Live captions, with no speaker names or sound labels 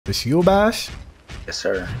The shield bash? Yes,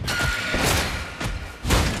 sir.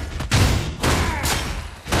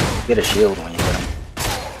 Get a shield when you hit him.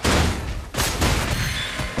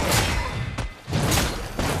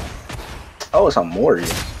 Oh, it's a Mori.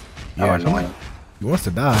 Yeah, Oh, annoying. He wants to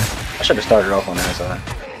die. I should have started off on that side.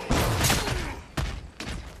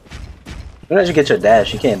 As soon as you get your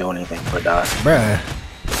dash, you can't do anything but die. Bruh.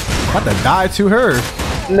 About to die to her.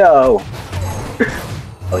 No.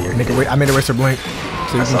 Oh, you're good. I made a razor blink.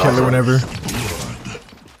 So you can kill her whenever.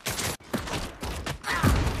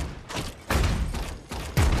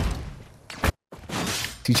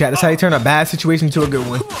 See, chat, that's how you turn a bad situation into a good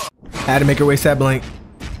one. Had to make her waste that blink.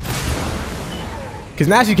 Cause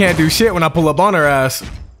now she can't do shit when I pull up on her ass.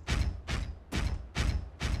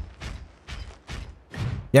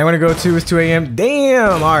 Yeah, I'm gonna go too. It's 2 a.m.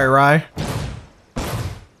 Damn. All right, Rye.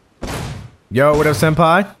 Yo, what up,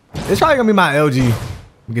 senpai? It's probably gonna be my LG.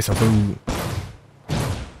 Get some food.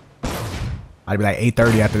 I'd be like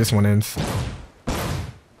 8:30 after this one ends.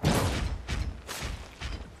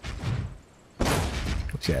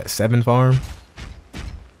 What's that? 7 farm?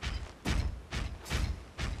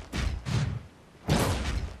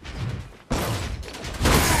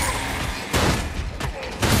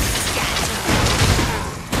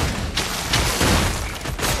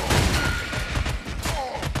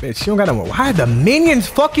 Bitch, she don't got no. Why are the minions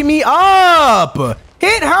fucking me up?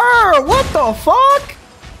 Hit her! What the fuck?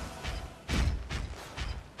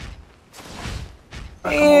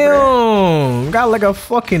 Damn, got like a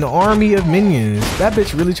fucking army of minions. That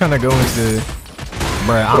bitch really trying to go into.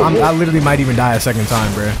 Bruh, I literally might even die a second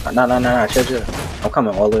time, bruh. No, chill. I'm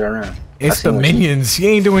coming all the way around. It's the minions. She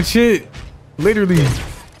ain't doing shit. Literally.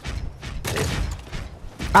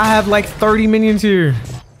 I have like 30 minions here.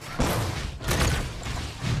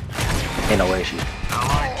 Ain't no way she.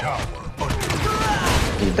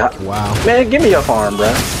 Wow. Man, give me your farm,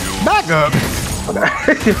 bro. Back up.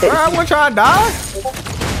 Okay. I want to try to die.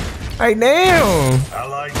 Hey, damn.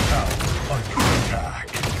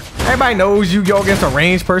 Everybody knows you go against a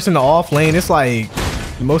ranged person in the off lane. It's like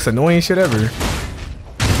the most annoying shit ever.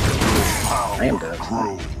 I am dead.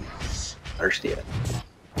 Thirsty.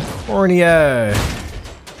 Horny ass.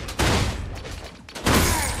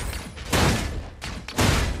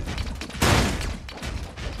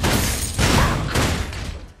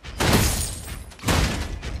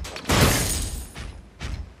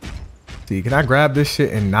 See, can I grab this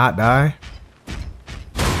shit and not die?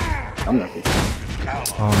 I'm not.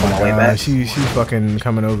 Oh my god, she's fucking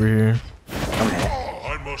coming over here. I'm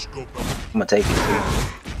gonna take it too.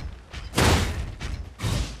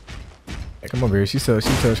 Hey, come over here. She's still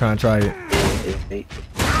trying to try it.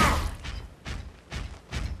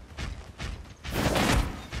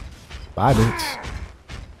 Bye, bitch.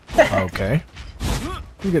 Okay.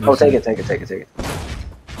 Oh, take it.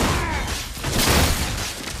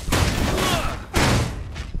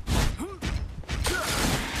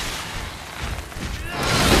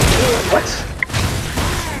 What?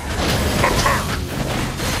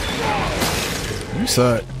 You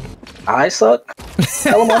suck. I suck?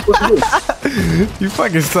 How am I supposed to do? You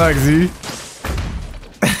fucking suck, Z.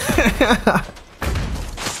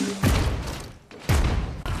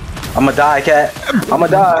 I'ma die, cat. I'ma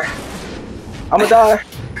die.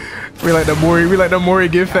 We like the Mori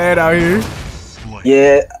get fed out here.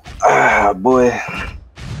 Yeah. Ah, boy.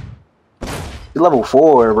 You're level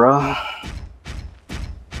 4, bro.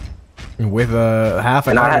 With half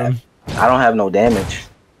an item. I don't have no damage.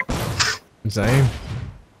 Same.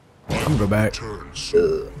 I'm gonna go back. I'm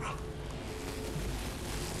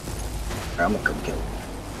gonna come kill him.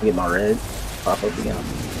 Get my red. Pop up again.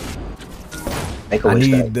 Make a I wish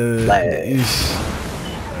need the ish.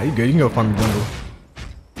 You good? You can go farm the jungle.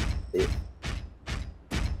 Yeah.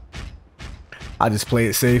 I just play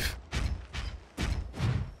it safe.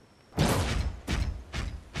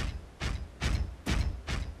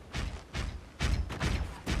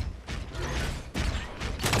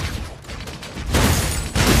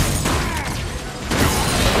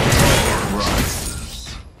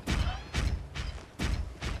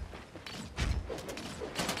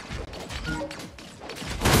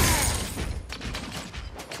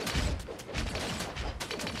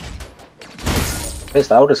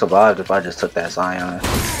 I would have survived if I just took that Scion.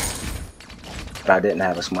 But I didn't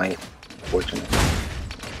have a smite, fortunately.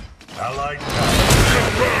 I like that.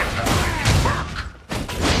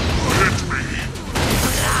 Hit me.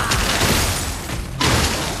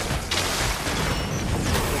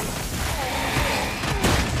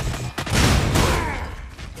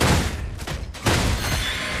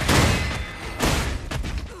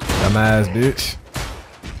 Dumbass bitch.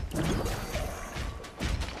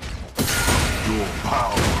 Your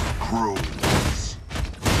power Crows.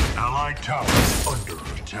 Allied tower under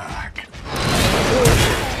attack.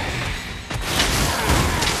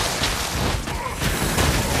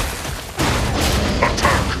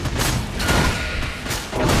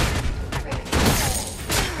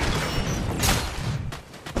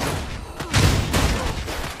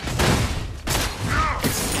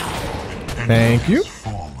 Thank you.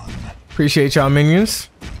 Appreciate y'all minions.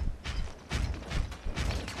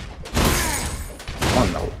 Oh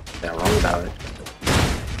no, that wrong about it.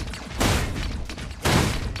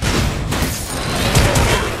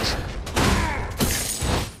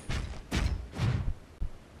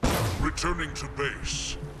 Returning to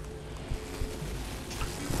base.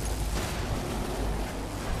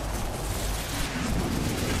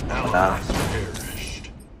 Allies perished.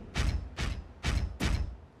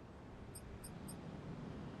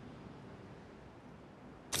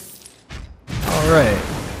 Alright.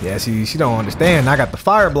 Yeah, she don't understand. I got the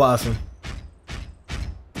fire blossom.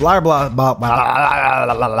 Fire blossom.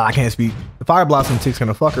 I can't speak. The fire blossom tick's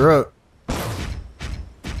gonna fuck her up.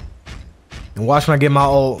 And watch when I get my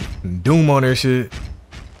old doom on her shit.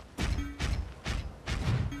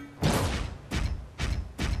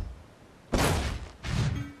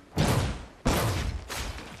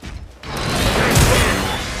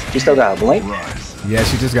 You still got a blink? Yeah,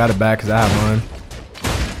 she just got it back because I have mine.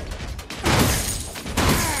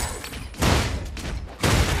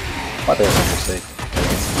 I thought it was sick.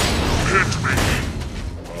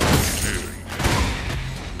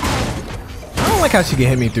 I don't like how she can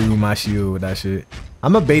hit me through my shield with that shit.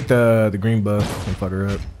 I'm gonna bait the green buff and fuck her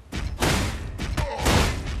up.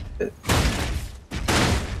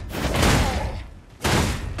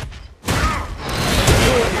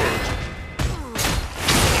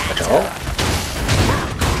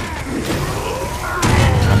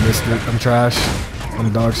 I missed it. I'm trash.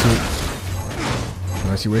 I'm dog shit.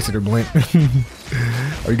 Oh, she wasted her blink.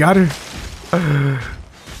 Oh, you got her?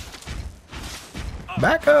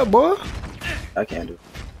 Back up, boy. I can't do it.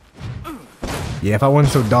 Yeah, if I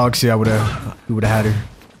wasn't so dog shit, we would have had her.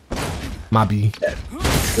 My B.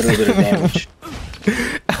 Little bit of damage.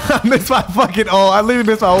 I missed my fucking I literally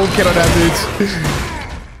missed my whole kit on that bitch.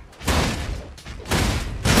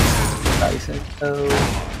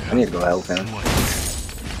 I need to go help him.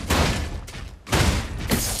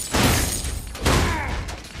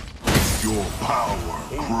 Your power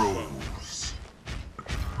grows.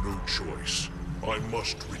 No choice. I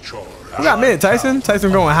must recharge. Who got mid? Tyson?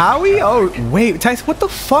 Tyson going Howie? Oh, wait. Tyson, what the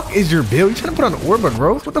fuck is your build? You trying to put on the Orb of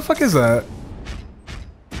Growth? What the fuck is that?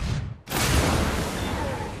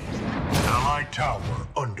 Allied tower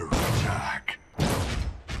under attack.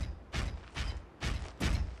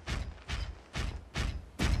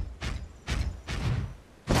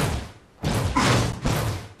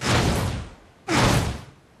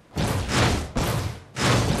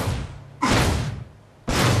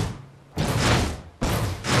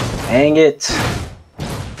 Dang it.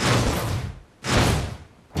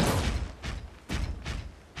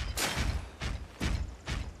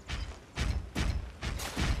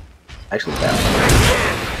 Actually, down.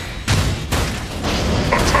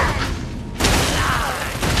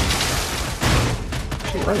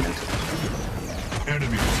 She running into it.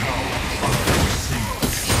 Enemy tower under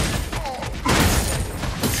siege.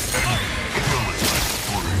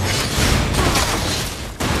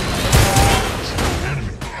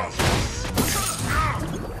 Enemy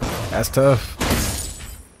That's tough.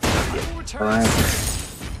 Fine.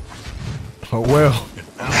 Oh well.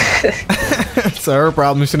 So her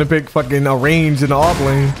problem. Shouldn't have picked fucking a range in the off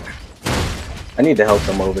lane. I need to help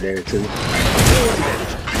them over there too.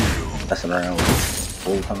 Messing around with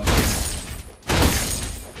bull coming.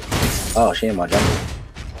 Oh, she in my jungle.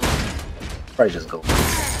 Probably just go.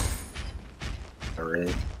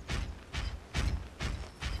 Red.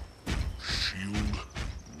 shield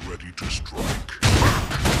ready to strike.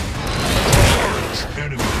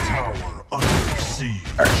 Enemy tower under siege.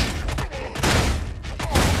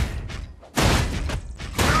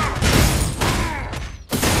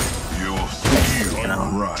 Your skill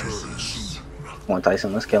rises. Come on,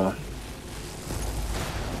 Tyson, let's kill him.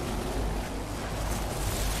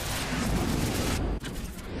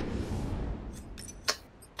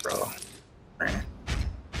 Bro. Man.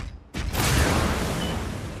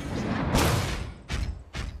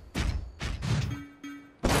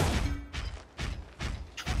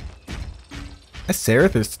 That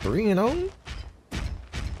Seraph is 3-0?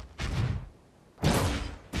 I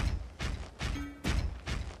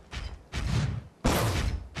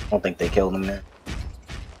don't think they killed him there.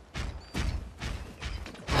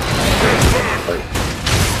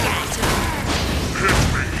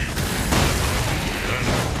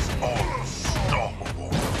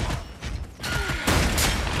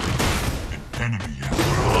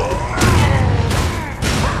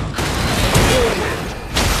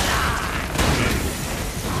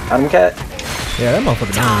 Got him, cat. Yeah, that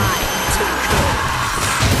motherfucker down.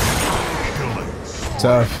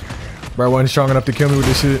 Tough. Bro wasn't strong enough to kill me with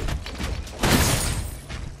this shit.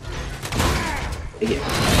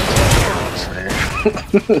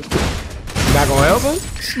 Not gonna help him?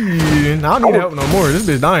 Shit, I don't need help no more. This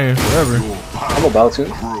bitch dying forever. I'm about to.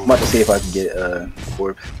 I'm about to see if I can get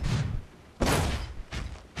orb.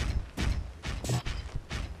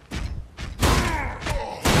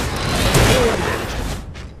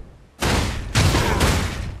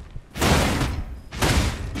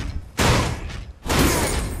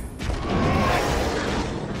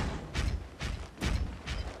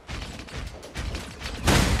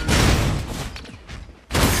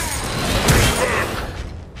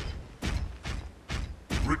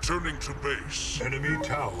 Returning to base. Enemy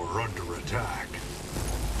tower under attack.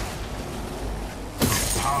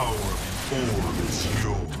 The power of the orb is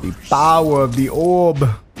yours. The power of the orb.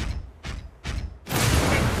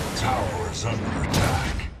 Enemy tower is under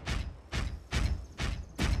attack.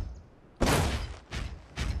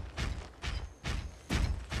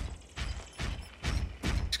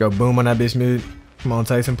 Let's go boom on that bitch mid. Come on,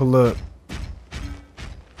 Tyson, pull up.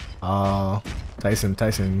 Oh, Tyson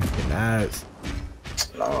getting ads.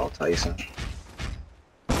 No, Tyson.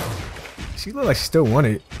 She look like she still won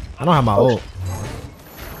it. I don't have my ult.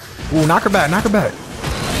 Ooh, knock her back, knock her back.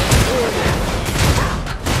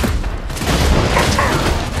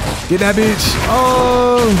 Get that bitch.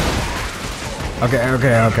 Oh. Okay.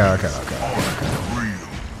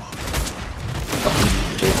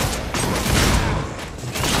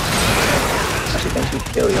 Actually, think she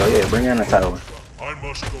kill yo. Yeah, bring her in the tower. I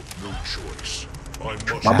must go. No choice. I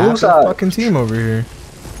must. My blue side. Fucking team over here.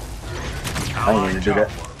 I didn't need to do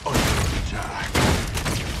that. Under attack.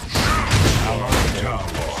 Allied tower.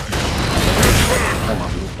 I'm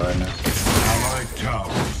on blue side now. Allied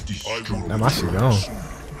tower is destroyed. Now my shit gone.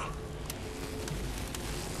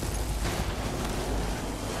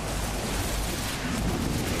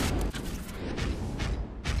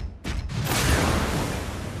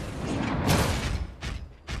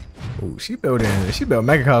 Ooh, she built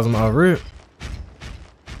Megacosm off rip.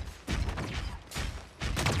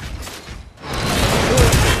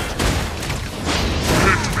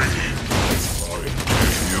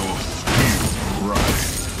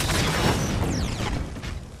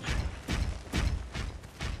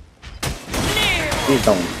 Please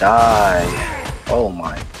don't die. Oh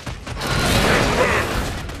my.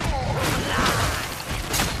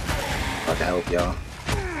 About to help y'all.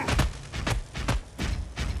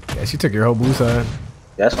 Yeah, she took your whole blue side.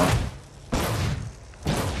 That's fine.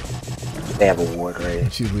 They have a ward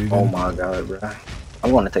raid. She's leaving. Oh my god, bro.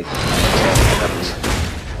 I'm gonna take. Yeah,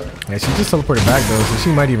 she just teleported back though, so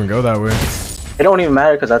she might even go that way. It don't even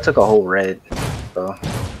matter because I took a whole red. So.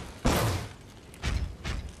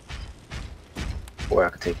 Or I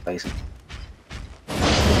could take place.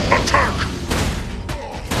 Attack!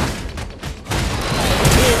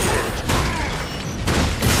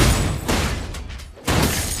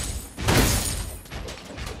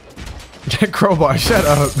 Crowbar, shut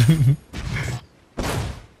up.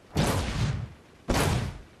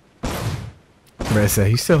 Brad said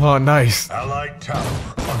he's still on nice. Allied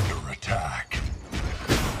tower under attack.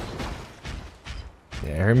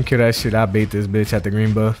 Yeah, heard him kill that shit. I bait this bitch at the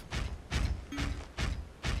green buff.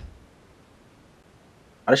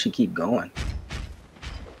 How does she keep going?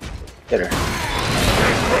 Get her.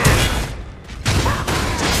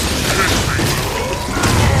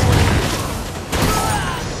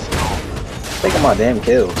 Taking my damn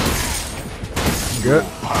kills. Good.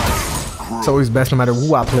 It's always best no matter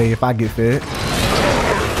who I play if I get fed.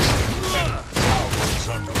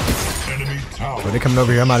 But they coming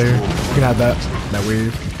over here. I'm out of here. You can have that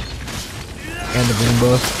wave. And the green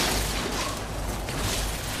buff.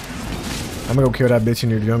 I'm gonna go kill that bitch in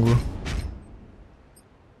your jungle.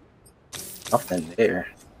 Nothing there.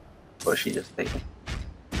 But she just taking.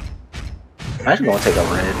 I'm actually gonna take a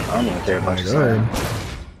red. I don't even care about your side.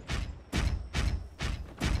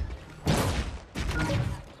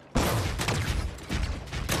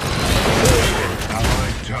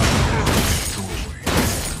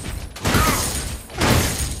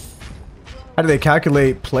 How do they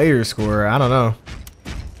calculate player score? I don't know.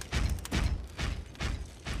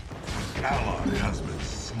 Ally has been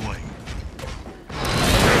slain.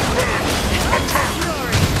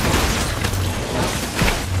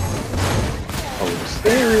 Oh,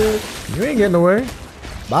 serious? You ain't getting away.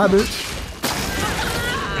 Bye, bitch.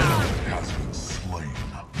 Enemy has been slain.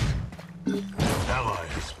 Ally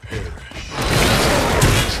has perished.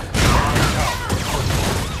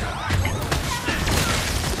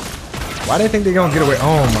 Why do they think they're gonna get away?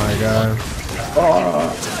 Oh my god.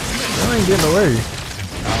 Oh. I ain't getting away.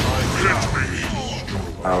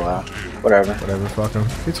 Oh wow. Whatever. Whatever, fuck him.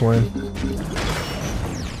 It's win.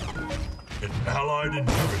 An allied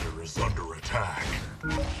inhibitor is under attack.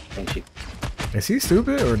 Think she... Is he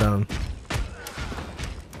stupid or dumb?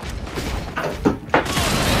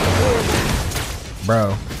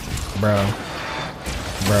 Bro. Bro.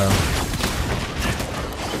 Bro.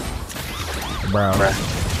 Bro.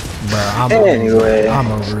 Bro, I'm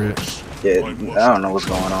over it. Yeah, I don't know what's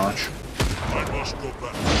going on. I must go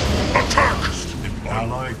back. Attack! An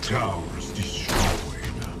allied tower is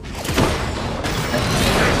destroyed.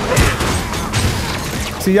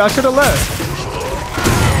 See, y'all should have left.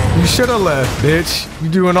 You should have left, bitch. You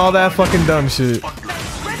doing all that fucking dumb shit.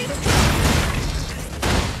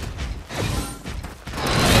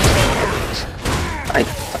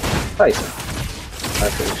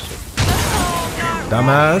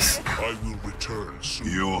 Dumbass. I will return soon.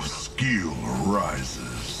 Your skill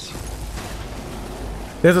rises.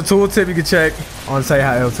 There's a tooltip you can check on Say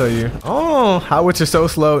How it'll tell you. Oh, how which are so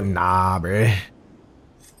slow? Nah, bruh.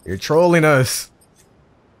 You're trolling us.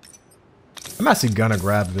 I'm actually gonna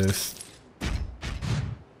grab this.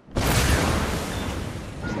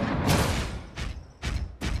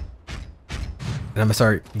 And I'm gonna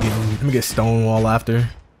start getting, let me get Stonewall after.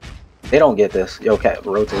 They don't get this. Yo, cat,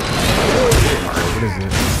 rotate. What is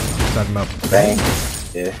it? Talking about bang.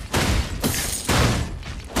 Yeah.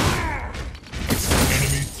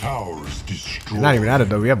 Enemy towers destroyed. Not even at it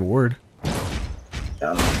though. We have a word.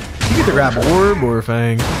 Yeah, You get to grab orb or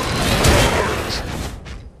fang.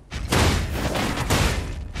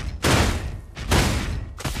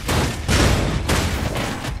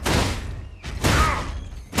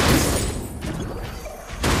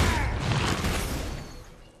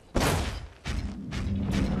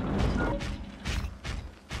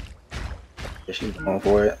 she's going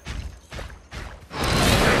for it.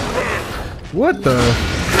 What the?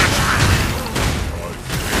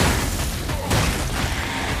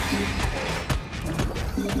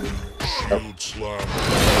 Shield slam.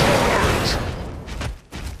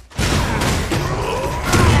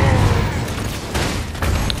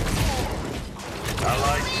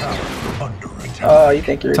 Allied tower under attack. Oh, you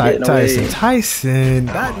think you're getting away? Tyson,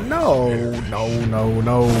 that no.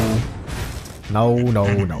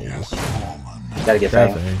 Gotta get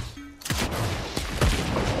fang.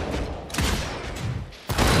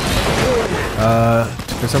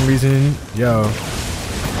 For some reason, yo.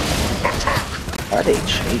 Why are they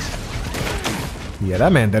chasing? Yeah,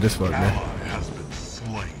 that man dead as fuck, man. Has been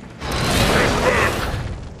slain.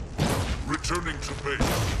 Returning to base.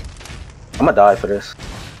 I'm gonna die for this.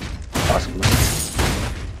 Possibly.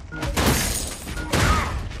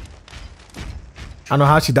 I don't know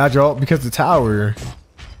how she dodged all because the tower.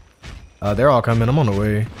 They're all coming. I'm on the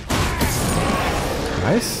way.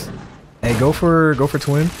 Nice. Hey, go for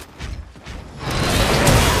twin.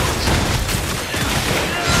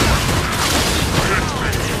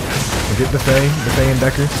 Get the Faye and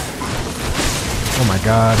Decker. Oh my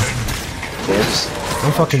god. Yes.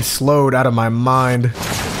 I'm fucking slowed out of my mind.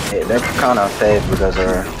 Yeah, they're kind of fed because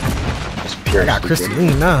they're just pure. I got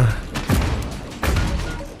Crystalline, nah.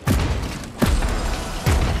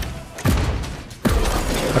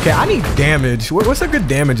 Okay, I need damage. What's a good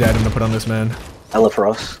damage item to put on this man?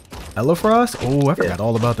 Elafrost. Elafrost? Oh, I forgot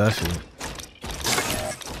all about that shit.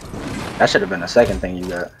 That should have been the second thing you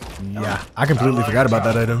got. Yeah, I completely forgot about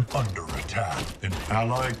that item. Under attack. An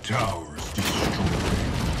allied tower is destroyed.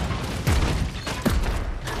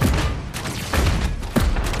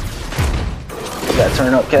 You gotta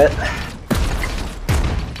turn up, cat.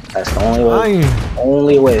 That's the only way.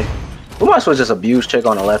 Only way. We might as well just abuse check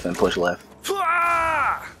on the left and push left.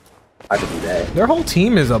 I could do that. Their whole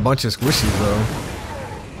team is a bunch of squishies, though.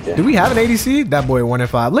 Yeah. Do we have an ADC? That boy 1 in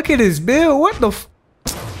 5. Look at his build. What the f?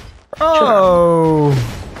 Oh.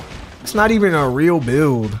 It's not even a real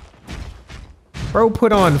build. Bro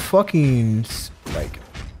put on fucking, like,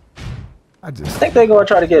 I think they're gonna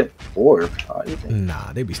try to get orb. Oh, you think?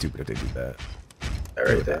 Nah, they'd be stupid if they do that.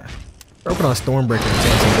 Right there. Bro put on Stormbreaker and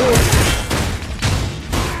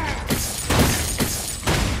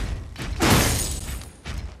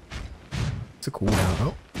it's a cooldown.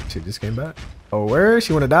 Oh, she just came back. Oh, where?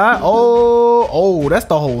 She wanna die? Oh, that's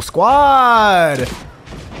the whole squad.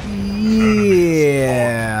 Yeah.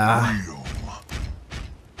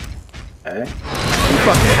 Okay. You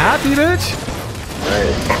fucking happy, bitch?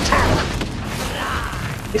 Right.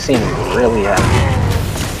 You seem really happy.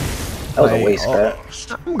 That was a waste, cat.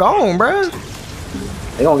 I'm gone, bro.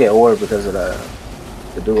 They gonna get orb because of the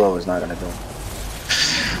duo is not gonna do. I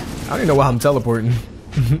don't even know why I'm teleporting.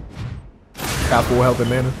 Got full health and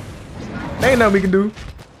mana. There ain't nothing we can do.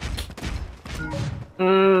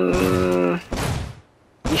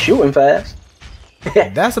 He's shooting fast.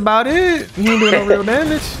 That's about it. He ain't doing no real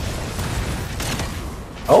damage.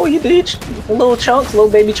 Oh, you did. Little chunks, little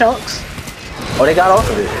baby chunks. Oh, they got off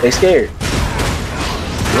of it. They scared.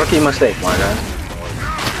 Rookie mistake, my guy.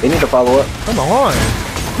 They need to follow up. Come on.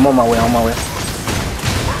 I'm on my way, on my way.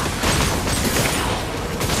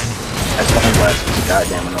 That's fucking blast.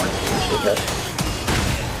 Goddamn annoying. Shit,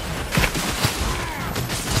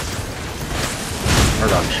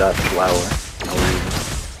 Murdoch shot the flower. No reason.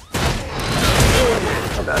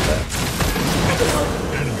 I got that.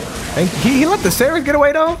 And he let the Sarah get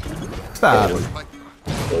away though? Stop.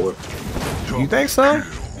 Forward. You think so?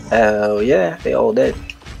 Hell yeah, they all dead.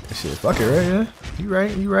 Shit, fuck it, right? Yeah. You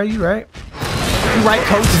right, you right, you right. You right,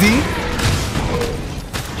 Coach Z.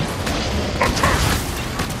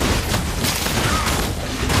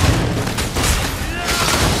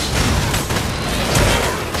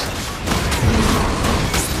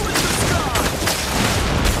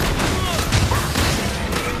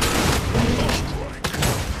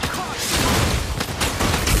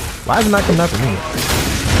 Why is it not coming after me?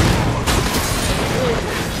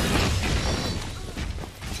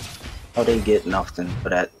 How they get nothing for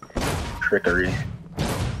that trickery?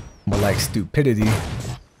 More like stupidity.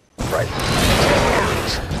 Right.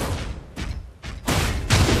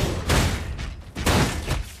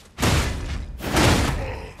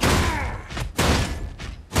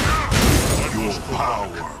 Your power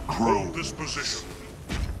grow this position.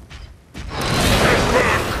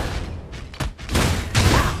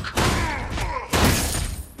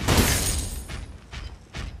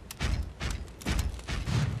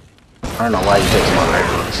 I don't know why you take him already.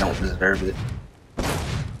 You don't deserve it.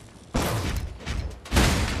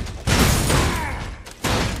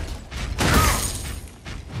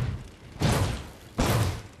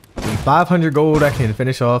 With 500 gold, I can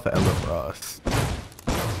finish off Elafrost.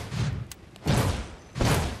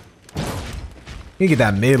 You get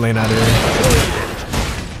that mid lane out of there.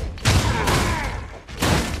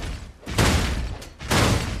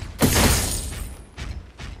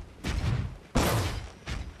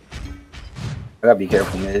 I gotta be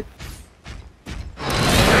careful, mid.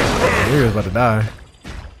 You're about to die.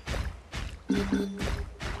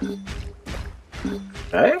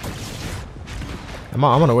 Hey? I'm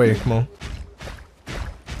on the way. Come on.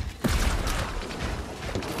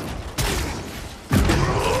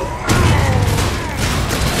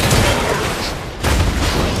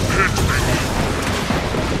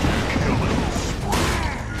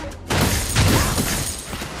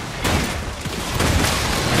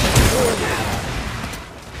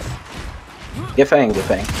 Get Fang, get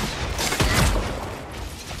Fang.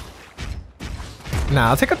 Nah,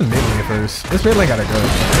 I'll take out the mid lane first. This mid lane gotta go.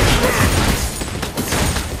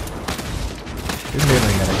 This mid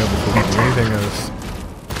lane gotta go before we do anything else.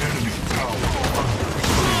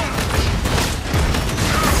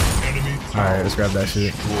 Alright, let's grab that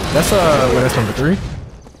shit. That's what, that's number 3.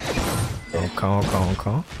 Oh,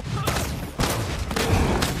 calm.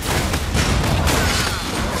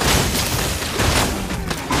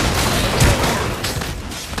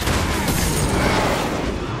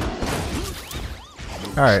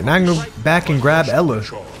 Alright, now I can go back and grab Ella. I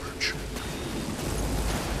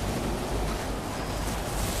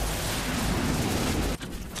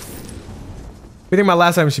think my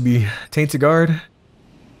last item should be Tainted Guard.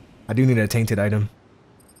 I do need a tainted item.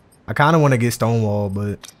 I kind of want to get Stonewall,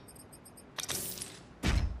 but...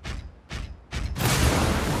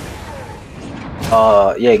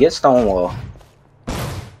 Yeah, get Stonewall.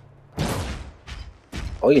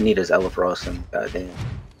 All you need is Elafrost and goddamn.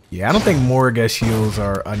 Yeah, I don't think Morga shields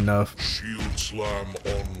are enough Shield slam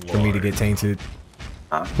online. for me to get tainted.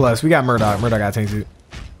 Plus, we got Murdoch. Murdoch got tainted.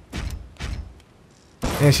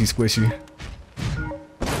 And she's squishy.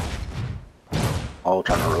 All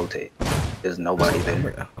trying to rotate. There's nobody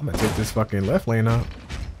there. I'm gonna take this fucking left lane out.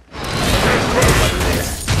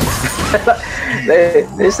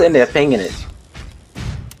 They're sitting there pinging it.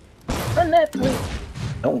 Run that way.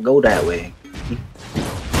 Don't go that way.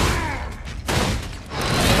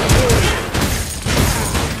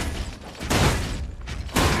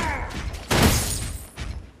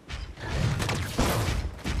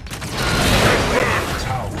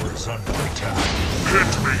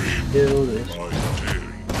 Do this.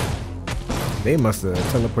 They must have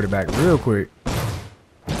teleported back real quick.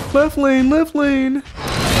 Left lane, left lane.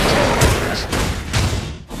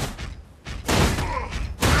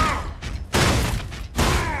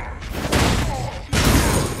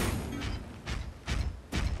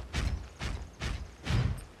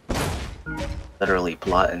 Literally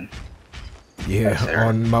plotting. Yeah,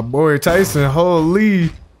 on my boy Tyson.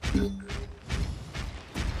 Holy.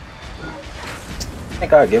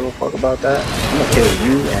 think I give a fuck about that. I'm gonna kill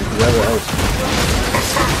you and whoever else.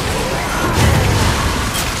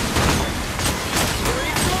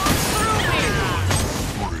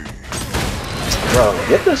 Bro,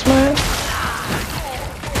 get this man.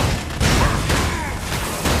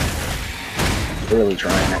 Really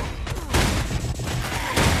trying it.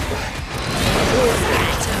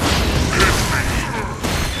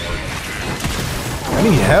 I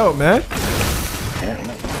need help, man.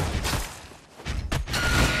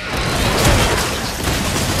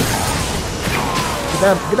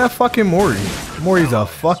 Get that fucking Mori. Mori's a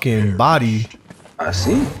fucking body. I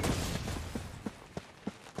see.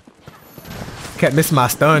 Kept missing my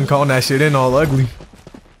stun, calling that shit in all ugly.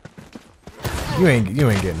 You ain't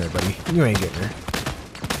getting there, buddy. You ain't getting there.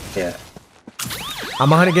 Yeah. I'm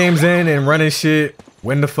 100 games in and running shit.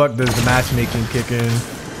 When the fuck does the matchmaking kick in?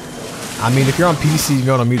 I mean, if you're on PC, you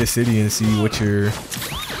go to Meet a City and see what your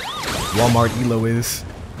Walmart ELO is.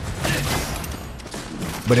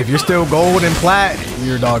 But if you're still gold and plat,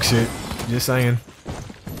 you're dog shit. Just saying.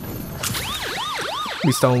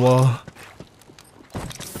 Be Stonewall.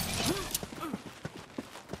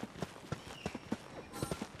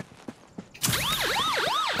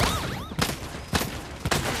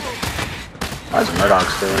 Why is Murdoch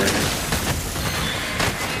still there?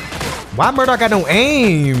 Why Murdoch got no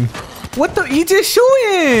aim? What the? He just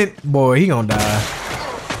shooting. Boy, he gonna die.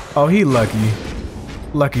 Oh, he lucky.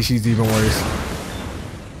 Lucky she's even worse.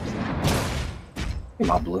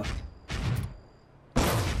 My blue.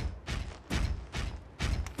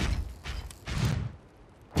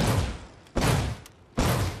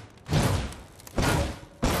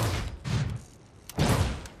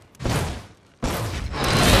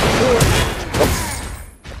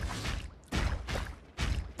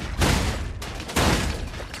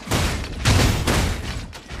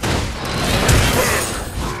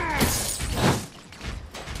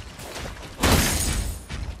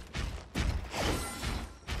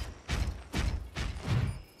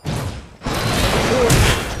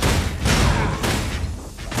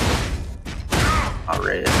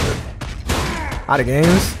 Out of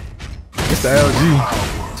games. It's the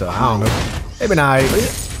LG. So I don't know. Maybe not.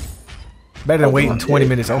 Better than waiting 20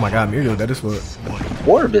 minutes. Oh my god, Muriel, that is what.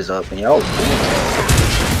 Orb is up and y'all.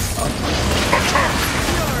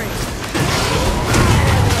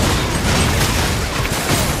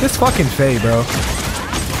 This fucking Faye, bro.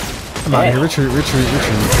 Come out here. Retreat.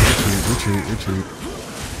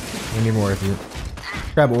 Ain't even worth it.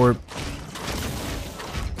 Grab orb.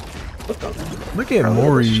 Look at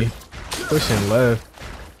Mori pushing left.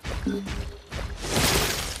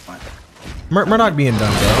 Murdoch being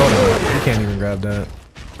dumb, bro. Hold on. You can't even grab that.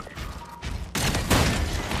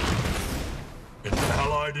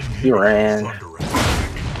 He ran.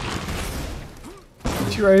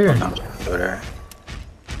 Get you right here. Over there.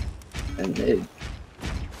 And mid.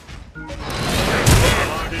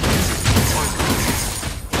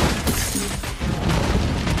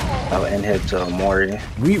 I'll end hit to Mori.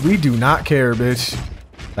 We do not care, bitch.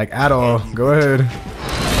 Like at all. Go ahead. We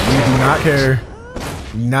do not care.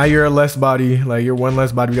 Now you're a less body. Like you're one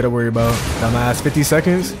less body we gotta worry about. Dumbass. 50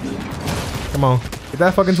 seconds. Come on. Get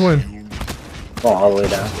that fucking twin. Going all the way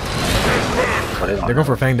down. They're going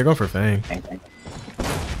for Fang. They're going for Fang.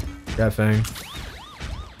 Grab Fang.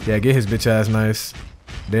 Yeah, get his bitch ass nice.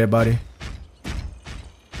 Dead body.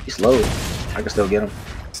 He's low. I can still get him.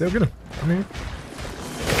 Still get him. I mean.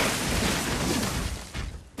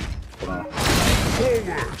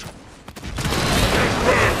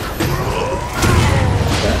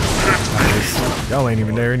 Y'all ain't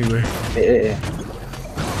even there anyway. Yeah.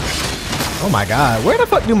 Oh my god, where the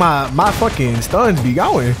fuck do my fucking stuns be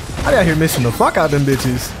going? I got here missing the fuck out them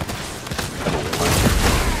bitches.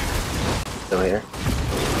 Still here.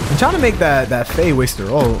 I'm trying to make that Faye waste her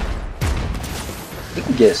ult. We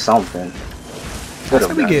can get something.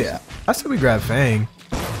 I said we grab Fang.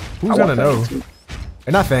 Who's gonna know?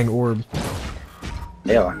 And not Fang, Orb.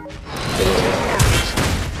 Yeah.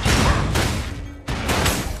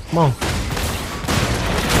 Come on.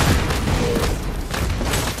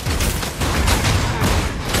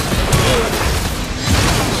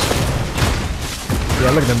 Yeah,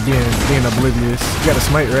 look at them being oblivious. You got a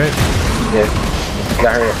smite, right? Yeah.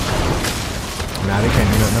 Got her. Nah, they can't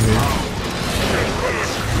do nothing here.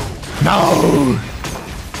 No!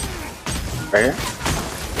 Right here?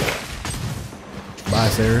 Bye,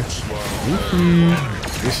 Sarah.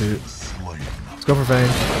 Good shit. Let's go for Fang.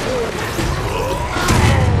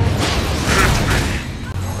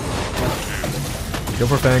 Go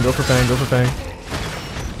for Fang, go for Fang, go for Fang.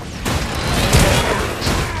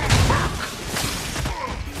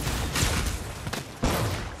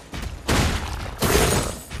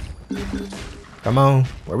 Come on.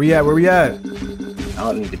 Where we at? Where we at? I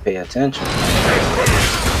don't need to pay attention.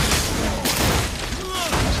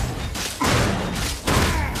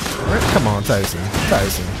 Come on, Tyson.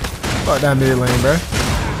 Tyson. Fuck that mid lane, bro.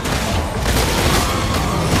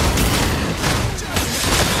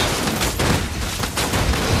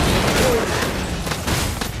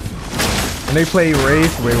 And they play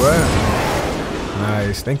Wraith. Wait, what?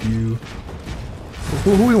 Nice. Thank you.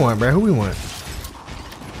 Who we want, bro? Who we want?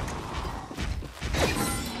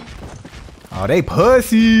 Oh, they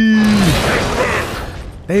pussy.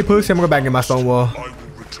 They pussy. I'm gonna go back and get my Stonewall. I will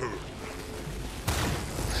return.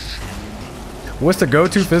 What's the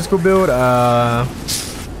go-to physical build?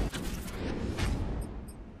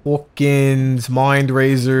 Hawkins, Mind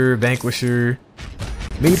Razor, Vanquisher.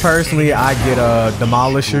 Me personally, I get a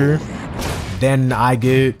Demolisher. Then I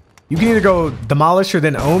get... You can either go Demolisher,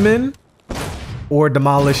 then Omen. Or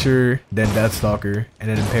Demolisher, then Deathstalker. And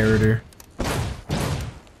then Imperator.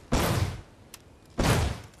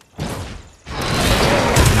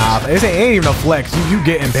 Nah, it ain't even a flex. You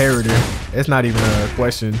get Imperator. It's not even a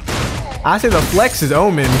question. I say the flex is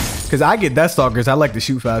Omen, because I get Deathstalkers. I like to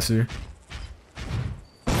shoot faster.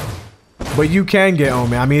 But you can get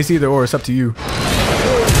Omen. I mean, it's either or. It's up to you.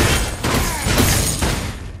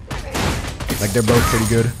 Like, they're both pretty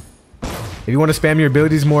good. If you want to spam your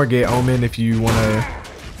abilities more, get Omen. If you want to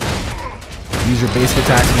use your basic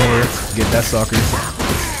attacks more, get Deathstalker.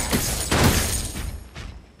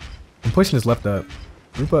 I'm pushing his left up.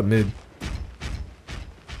 Group up mid.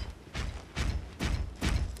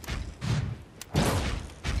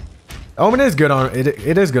 Omen is good on it.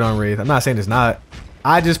 It is good on Wraith. I'm not saying it's not.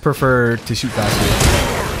 I just prefer to shoot faster.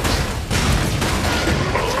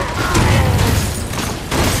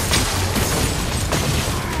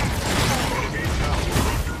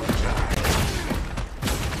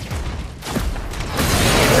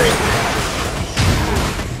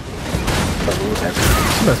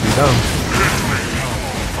 She must be dumb.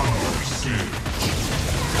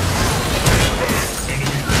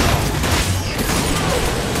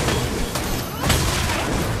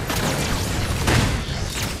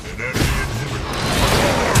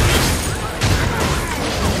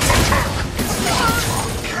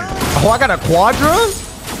 Oh, I got a Quadra?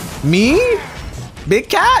 Me? Big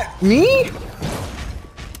Cat? Me?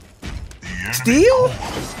 Steel?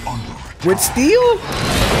 With steel?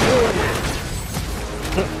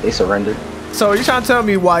 They surrendered. So you're trying to tell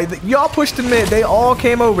me why y'all pushed the mid, they all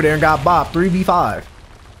came over there and got bopped 3v5.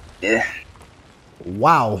 Yeah.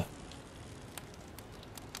 Wow.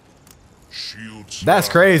 Shields. That's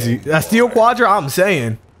crazy. That steel Quadra, I'm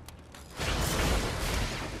saying.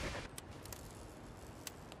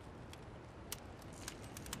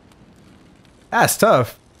 That's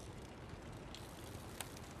tough.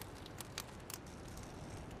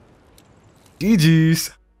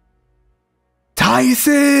 GG's.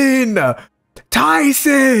 Tyson!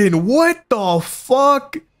 Tyson! What the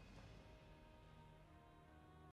fuck?